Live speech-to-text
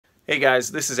Hey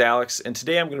guys, this is Alex, and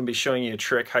today I'm going to be showing you a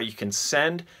trick how you can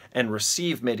send and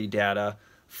receive MIDI data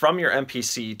from your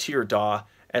MPC to your DAW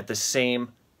at the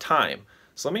same time.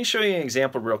 So let me show you an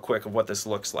example real quick of what this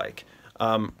looks like.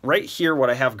 Right here, what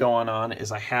I have going on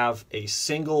is I have a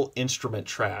single instrument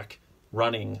track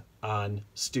running on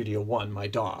Studio One, my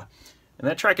DAW. And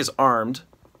that track is armed,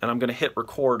 and I'm going to hit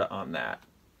record on that.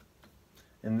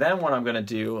 And then what I'm going to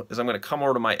do is I'm going to come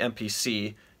over to my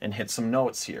MPC and hit some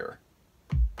notes here.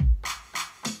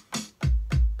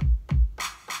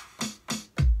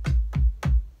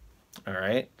 All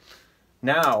right.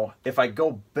 Now, if I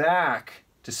go back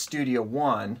to Studio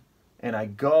One and I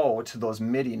go to those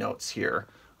MIDI notes here,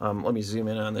 let me zoom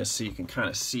in on this so you can kind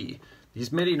of see.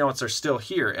 These MIDI notes are still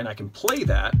here, and I can play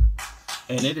that,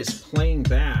 and it is playing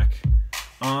back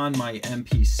on my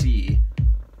MPC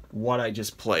what I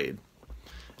just played.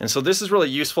 And so this is really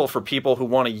useful for people who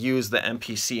want to use the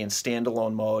MPC in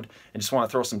standalone mode and just want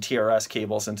to throw some TRS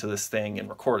cables into this thing and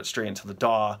record it straight into the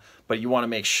DAW, but you want to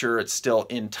make sure it's still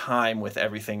in time with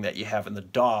everything that you have in the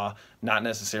DAW, not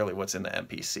necessarily what's in the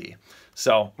MPC.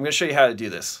 So I'm going to show you how to do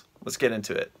this. Let's get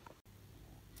into it.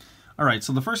 All right,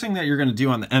 so the first thing that you're going to do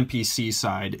on the MPC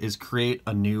side is create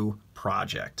a new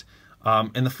project.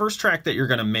 And the first track that you're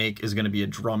going to make is going to be a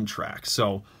drum track.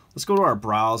 So let's go to our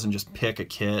browse and just pick a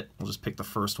kit. We'll just pick the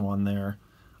first one there,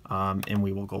 and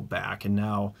we will go back. And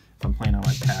now, if I'm playing on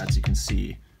my pads, you can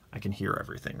see I can hear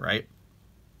everything, right?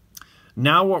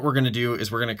 Now what we're going to do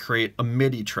is we're going to create a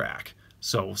MIDI track.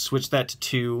 So switch that to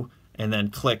 2, and then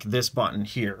click this button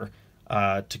here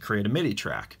to create a MIDI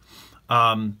track.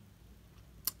 And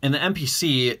the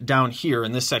MPC down here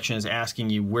in this section is asking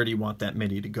you, where do you want that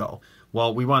MIDI to go?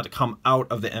 Well, we want it to come out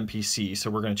of the MPC, so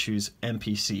we're going to choose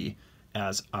MPC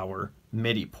as our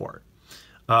MIDI port.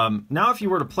 Now if you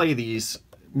were to play these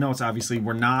notes, obviously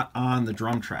we're not on the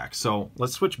drum track, so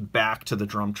let's switch back to the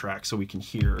drum track so we can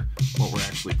hear what we're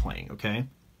actually playing, okay?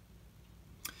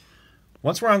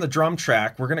 Once we're on the drum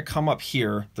track, we're going to come up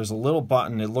here. There's a little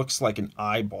button, it looks like an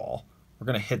eyeball. We're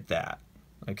going to hit that,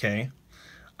 okay?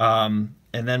 And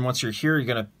then once you're here, you're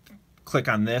going to click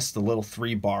on this, the little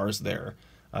 3 bars there,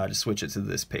 to switch it to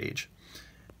this page.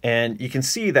 And you can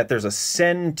see that there's a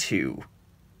send to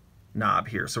knob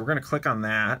here. So we're going to click on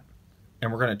that,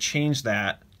 and we're going to change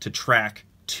that to track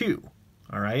 2.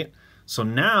 All right. So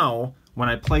now when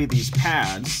I play these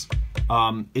pads,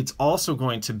 it's also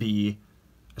going to be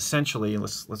essentially,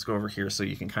 let's go over here so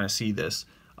you can kind of see this.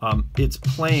 It's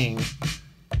playing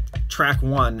track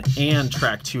 1 and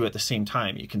track 2 at the same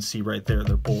time. You can see right there,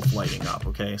 they're both lighting up.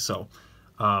 Okay. So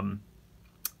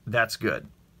that's good.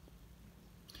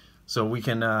 So we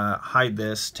can hide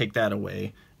this, take that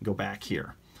away, and go back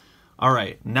here. All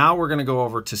right, now we're going to go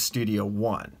over to Studio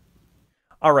One.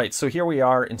 All right, so here we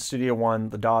are in Studio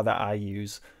One, the DAW that I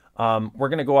use. We're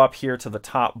going to go up here to the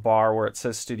top bar where it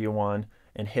says Studio One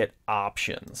and hit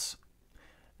Options.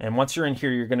 And once you're in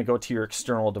here, you're going to go to your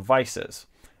external devices,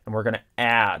 and we're going to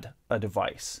add a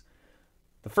device.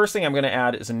 The first thing I'm going to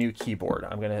add is a new keyboard.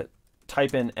 I'm going to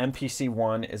type in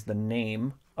MPC1 as the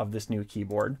name of this new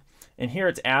keyboard. And here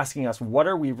it's asking us, what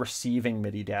are we receiving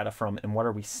MIDI data from and what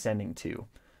are we sending to?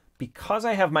 Because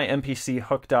I have my MPC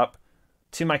hooked up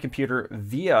to my computer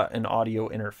via an audio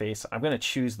interface, I'm going to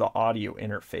choose the audio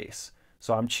interface.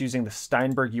 So I'm choosing the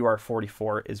Steinberg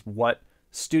UR44 is what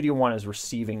Studio One is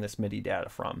receiving this MIDI data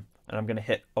from. And I'm going to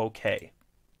hit OK.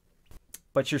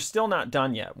 But you're still not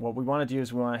done yet. What we want to do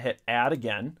is we want to hit Add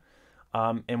again.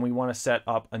 And we want to set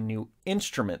up a new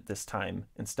instrument this time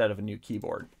instead of a new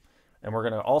keyboard. And we're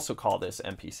going to also call this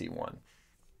MPC1.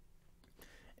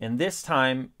 And this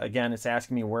time, again, it's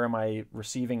asking me where am I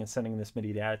receiving and sending this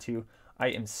MIDI data to. I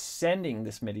am sending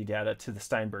this MIDI data to the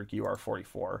Steinberg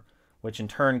UR44, which in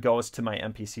turn goes to my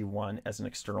MPC1 as an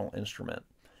external instrument.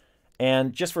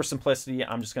 And just for simplicity,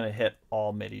 I'm just going to hit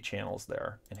all MIDI channels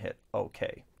there and hit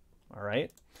OK. All right.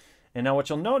 And now what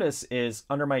you'll notice is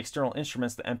under my external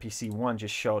instruments, the MPC1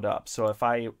 just showed up. So if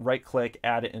I right-click,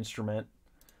 add an instrument,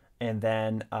 and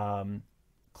then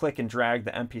click and drag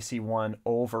the MPC1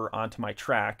 over onto my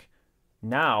track,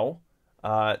 now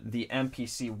the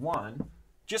MPC1,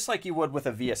 just like you would with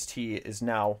a VST, is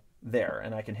now there.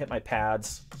 And I can hit my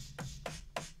pads.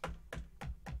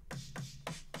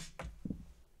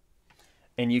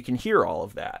 And you can hear all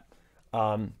of that.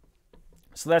 So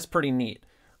that's pretty neat.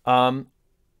 A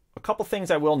couple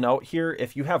things I will note here,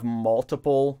 if you have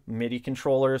multiple MIDI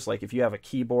controllers, like if you have a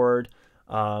keyboard,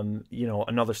 you know,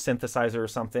 another synthesizer or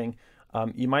something,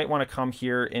 you might want to come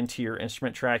here into your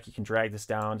instrument track. You can drag this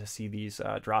down to see these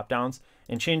drop downs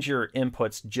and change your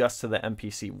inputs just to the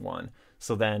MPC1.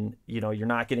 So then, you know, you're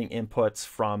not getting inputs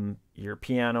from your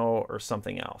piano or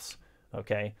something else.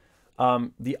 Okay.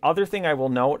 The other thing I will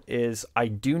note is I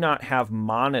do not have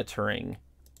monitoring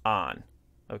on,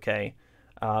 okay?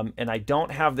 And I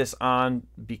don't have this on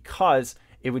because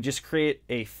it would just create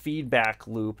a feedback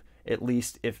loop, at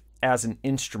least if as an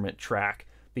instrument track,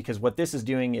 because what this is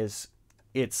doing is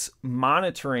it's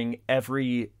monitoring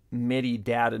every MIDI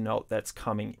data note that's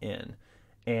coming in.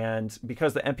 And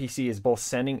because the MPC is both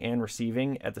sending and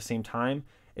receiving at the same time,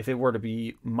 if it were to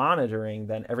be monitoring,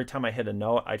 then every time I hit a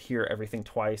note, I'd hear everything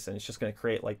twice, and it's just going to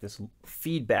create like this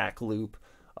feedback loop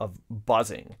of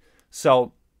buzzing.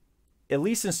 So at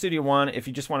least in Studio One, if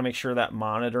you just want to make sure that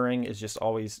monitoring is just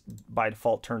always by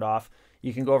default turned off,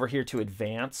 you can go over here to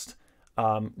Advanced,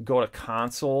 go to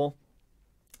Console,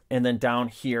 and then down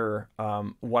here,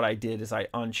 what I did is I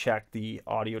unchecked the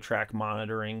audio track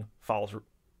monitoring follows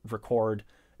record,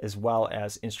 as well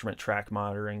as instrument track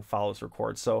monitoring follows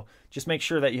record. So just make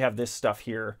sure that you have this stuff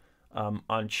here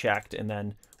unchecked, and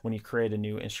then when you create a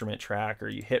new instrument track or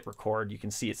you hit record, you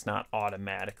can see it's not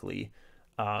automatically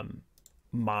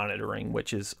monitoring,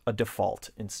 which is a default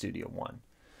in Studio One.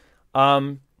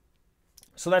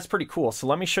 So that's pretty cool. So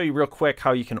let me show you real quick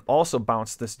how you can also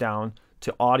bounce this down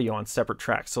to audio on separate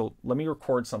tracks. So let me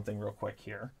record something real quick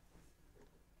here.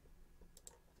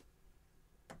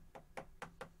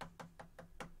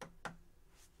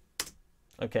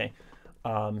 Okay,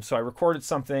 so I recorded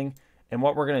something, and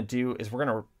what we're going to do is we're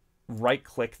going to right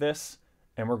click this,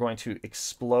 and we're going to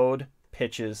explode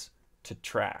pitches to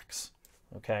tracks.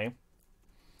 Okay,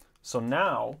 so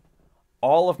now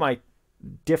all of my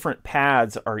different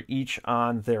pads are each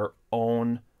on their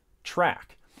own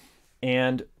track.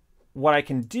 And what I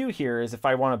can do here is if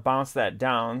I want to bounce that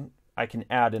down, I can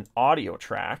add an audio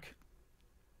track.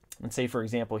 And say, for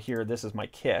example, here, this is my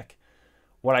kick.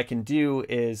 What I can do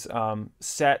is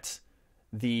set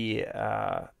the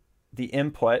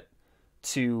input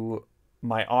to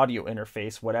my audio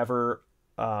interface, whatever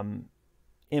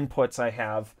inputs I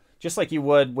have, just like you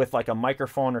would with like a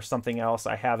microphone or something else.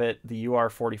 I have it, the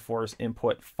UR44's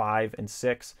input 5 and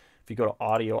 6. If you go to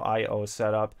Audio I/O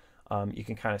setup, you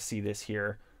can kind of see this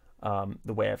here,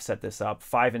 the way I've set this up.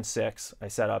 5 and 6 I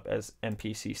set up as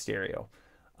MPC stereo,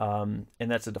 and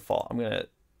that's a default. I'm going to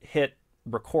hit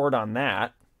record on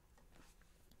that,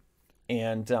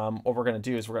 and what we're going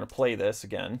to do is we're going to play this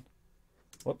again.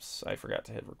 Whoops, I forgot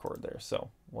to hit record there, so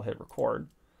we'll hit record,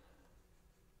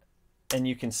 and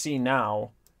you can see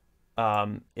now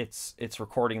it's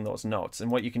recording those notes.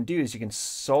 And what you can do is you can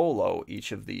solo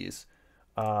each of these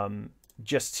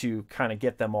just to kind of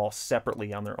get them all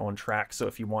separately on their own track. So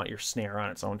if you want your snare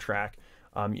on its own track,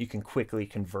 you can quickly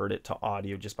convert it to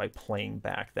audio just by playing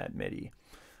back that MIDI.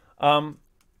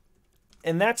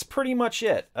 And that's pretty much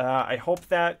it. I hope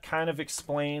that kind of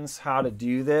explains how to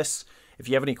do this. If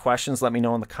you have any questions, let me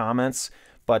know in the comments.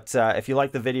 But if you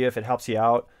like the video, if it helps you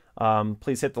out,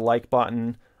 please hit the like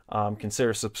button.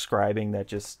 Consider subscribing. That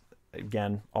just,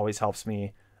 again, always helps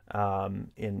me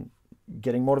in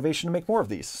getting motivation to make more of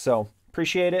these. So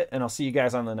appreciate it, and I'll see you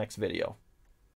guys on the next video.